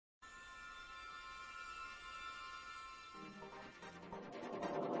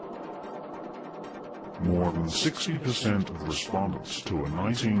More than 60% of respondents to a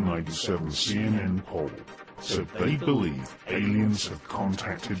 1997 CNN poll said they believe aliens have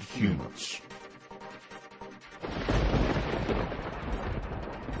contacted humans.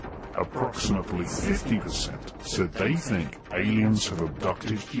 Approximately 50% said they think aliens have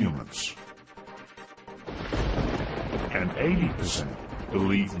abducted humans. And 80%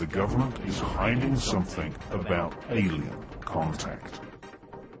 believe the government is hiding something about alien contact.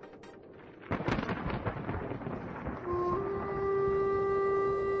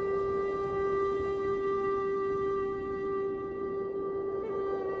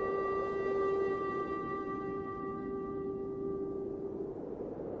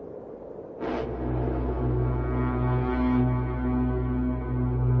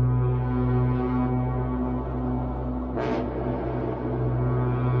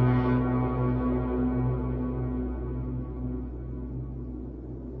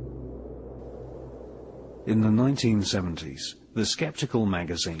 In the 1970s, the skeptical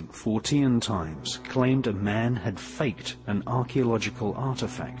magazine Fortean Times claimed a man had faked an archaeological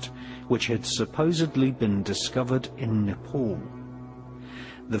artifact which had supposedly been discovered in Nepal.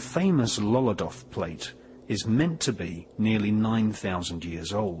 The famous Lolodov plate is meant to be nearly 9,000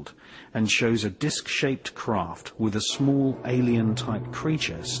 years old and shows a disc-shaped craft with a small alien-type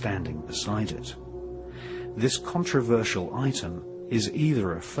creature standing beside it. This controversial item is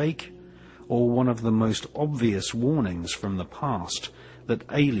either a fake or one of the most obvious warnings from the past that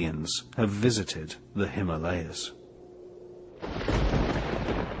aliens have visited the Himalayas.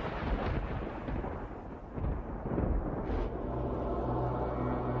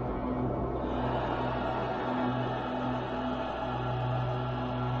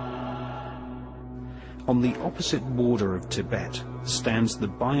 On the opposite border of Tibet stands the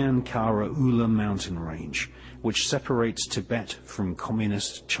Bayankara Ula mountain range, which separates Tibet from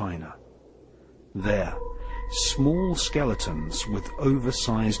communist China. There, small skeletons with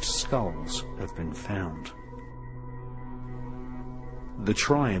oversized skulls have been found. The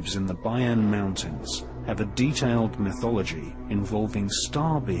tribes in the Bayan Mountains have a detailed mythology involving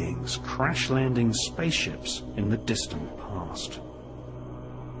star beings crash-landing spaceships in the distant past.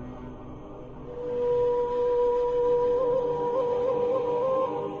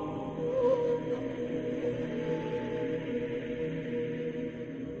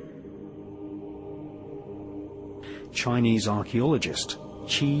 Chinese archaeologist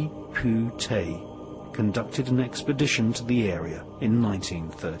Chi Pu Tei conducted an expedition to the area in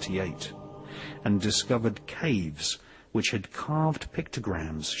 1938 and discovered caves which had carved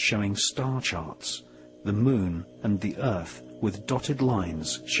pictograms showing star charts, the moon and the earth with dotted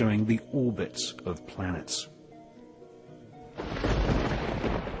lines showing the orbits of planets.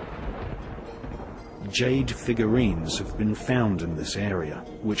 Jade figurines have been found in this area,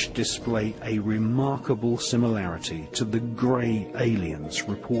 which display a remarkable similarity to the grey aliens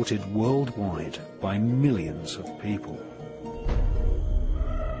reported worldwide by millions of people.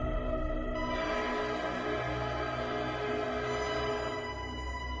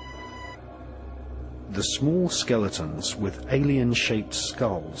 The small skeletons with alien-shaped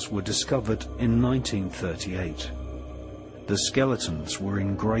skulls were discovered in 1938. The skeletons were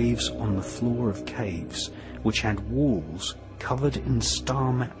in graves on the floor of caves, which had walls covered in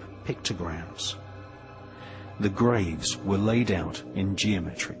star map pictograms. The graves were laid out in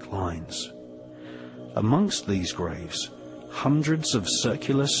geometric lines. Amongst these graves, hundreds of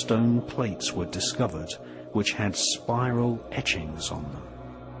circular stone plates were discovered, which had spiral etchings on them.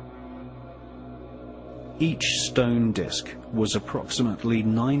 Each stone disc was approximately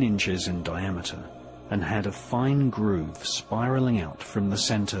 9 inches in diameter and had a fine groove spiraling out from the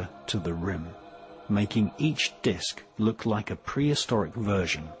center to the rim, making each disc look like a prehistoric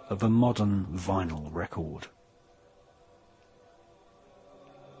version of a modern vinyl record.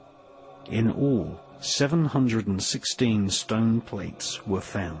 In all, 716 stone plates were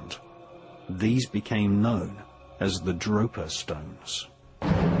found. These became known as the dropa stones.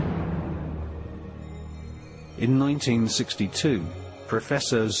 In 1962,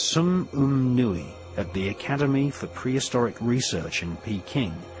 Professor Sun Nui at the Academy for Prehistoric Research in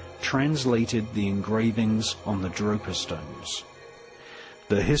Peking translated the engravings on the dropa stones.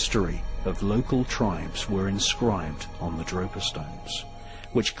 The history of local tribes were inscribed on the dropa stones,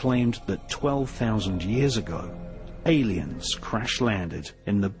 which claimed that 12,000 years ago, aliens crash-landed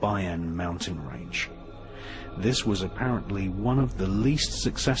in the Bayan mountain range. This was apparently one of the least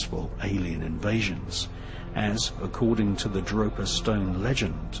successful alien invasions, as, according to the dropa stone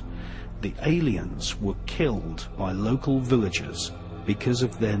legend, the aliens were killed by local villagers because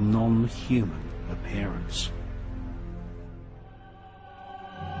of their non-human appearance.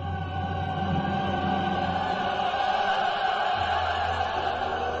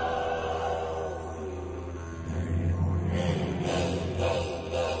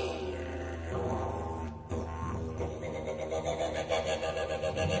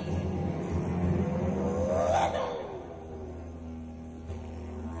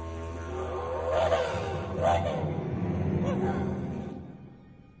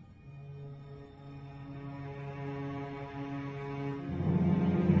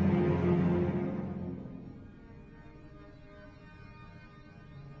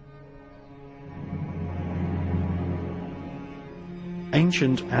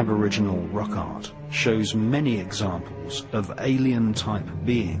 ancient Aboriginal rock art shows many examples of alien-type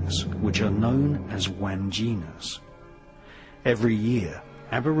beings which are known as Wanjinas. Every year,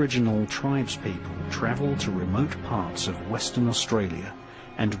 Aboriginal tribespeople travel to remote parts of Western Australia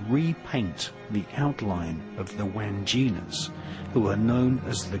and repaint the outline of the Wanjinas, who are known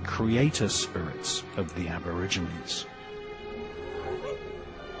as the creator spirits of the Aborigines.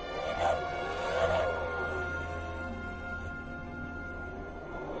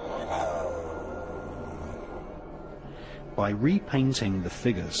 By repainting the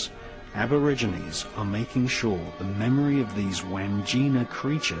figures, Aborigines are making sure the memory of these Wanjina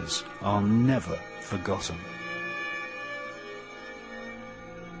creatures are never forgotten.